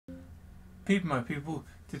My people,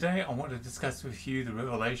 today I want to discuss with you the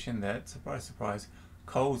revelation that, surprise, surprise,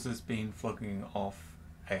 Coles has been flogging off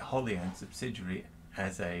a wholly owned subsidiary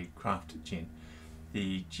as a craft gin.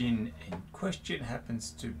 The gin in question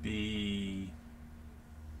happens to be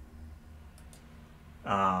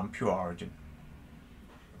Pure Origin,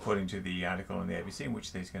 according to the article on the ABC, in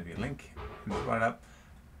which there's going to be a link in the write-up.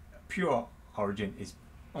 Pure Origin is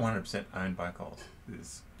 100% owned by Coles.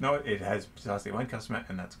 It has precisely one customer,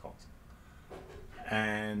 and that's Coles.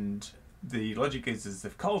 And the logic is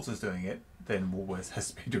if Coles is doing it, then Woolworths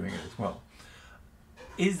has to be doing it as well.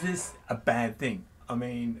 Is this a bad thing? I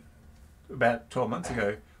mean, about 12 months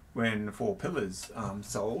ago, when Four Pillars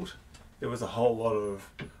sold, there was a whole lot of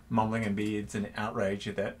mumbling and beards and outrage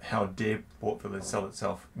at how dare Port Pillars sell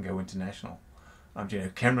itself and go international.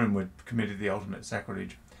 Cameron would committed the ultimate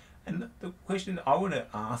sacrilege. And the question I want to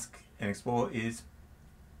ask and explore is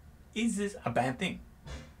this a bad thing?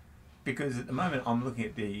 Because at the moment I'm looking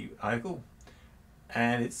at the article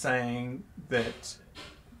and it's saying that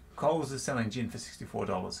Coles is selling gin for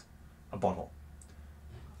 $64 a bottle.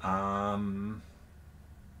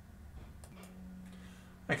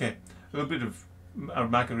 Okay, a little bit of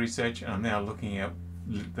market research, and I'm now looking at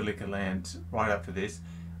the liquor land right up for this.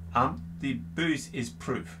 The booze is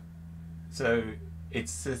proof, so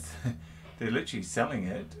it's they're literally selling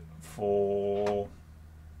it for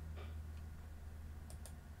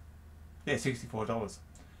 $64.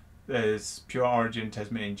 There's Pure Origin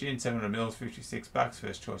Tasmanian Gin, 700 ml, $56,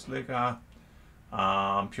 first choice liquor.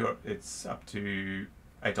 Pure, it's up to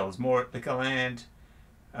 $8 more at Liquorland.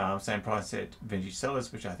 Same price at Vintage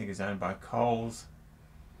Cellars, which I think is owned by Coles.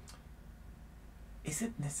 Is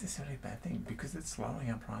it necessarily a bad thing? Because it's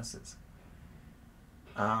lowering our prices.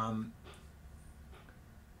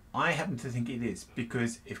 I happen to think it is,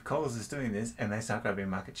 because if Coles is doing this and they start grabbing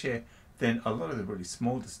market share, then a lot of the really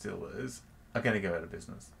small distillers are going to go out of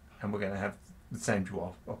business, and we're going to have the same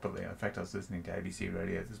duopoly. In fact, I was listening to ABC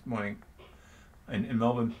radio this morning in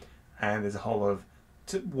Melbourne, and there's a whole lot of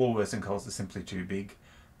Woolworths and Coles are simply too big.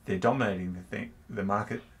 They're dominating the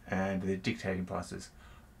market, and they're dictating prices.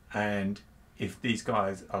 And if these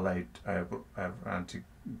guys are around to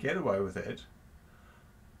get away with it,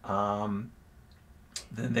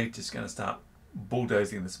 then they're just going to start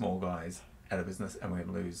bulldozing the small guys out of business, and we're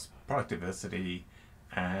going to lose product diversity,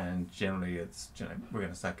 and generally we're going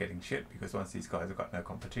to start getting shit, because once these guys have got no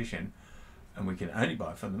competition and we can only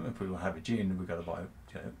buy from them, if we will have a gin, we've got to buy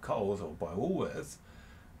Coles or buy Woolworths,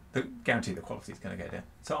 the guarantee the quality is going to go down.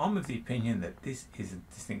 So I'm of the opinion that this is a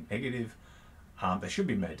distinct negative. They should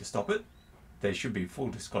be made to stop it. There should be full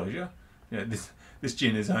disclosure. This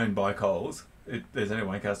gin is owned by Coles. There's only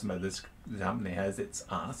one customer this company has, it's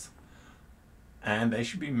us. And they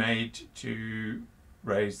should be made to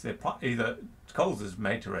raise their price. Either Coles is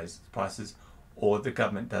made to raise prices, or the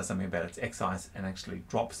government does something about its excise and actually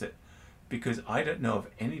drops it. Because I don't know of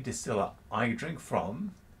any distiller I drink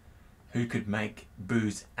from who could make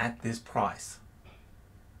booze at this price.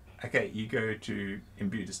 Okay, you go to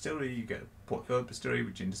Imbu Distillery, you go to Port Phillip Distillery,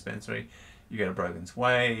 which is gin dispensary, you go to Brogan's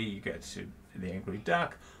Way, you go to the Angry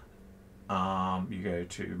Duck, you go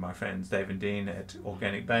to my friends Dave and Dean at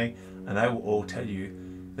Organic Bay, and they will all tell you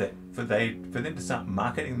that for them to start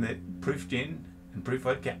marketing the proof gin and proof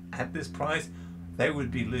vodka at this price, they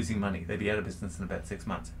would be losing money. They'd be out of business in about 6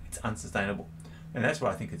 months. It's unsustainable, and that's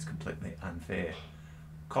why I think it's completely unfair.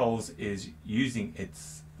 Coles is using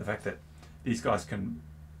the fact that these guys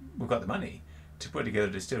we've got the money to put together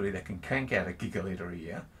a distillery that can crank out a gigalitre a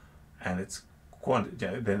year, and it's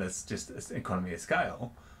then it's just an economy of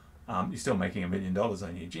scale. You're still making $1 million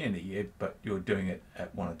on your gin a year, but you're doing it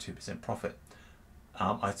at 1 or 2% profit.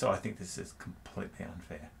 So I think this is completely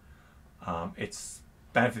unfair. It's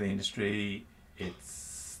bad for the industry.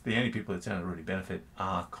 It's the only people that's going to really benefit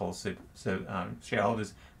are Coles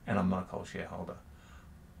shareholders, and I'm not a Coles shareholder.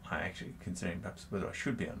 I'm actually considering perhaps whether I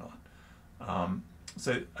should be or not.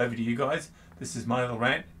 So over to you guys. This is my little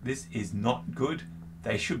rant. This is not good.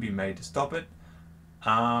 They should be made to stop it.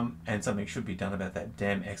 And something should be done about that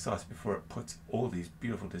damn excise before it puts all these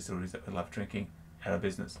beautiful distilleries that we love drinking out of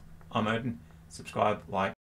business. I'm Odin. Subscribe, like.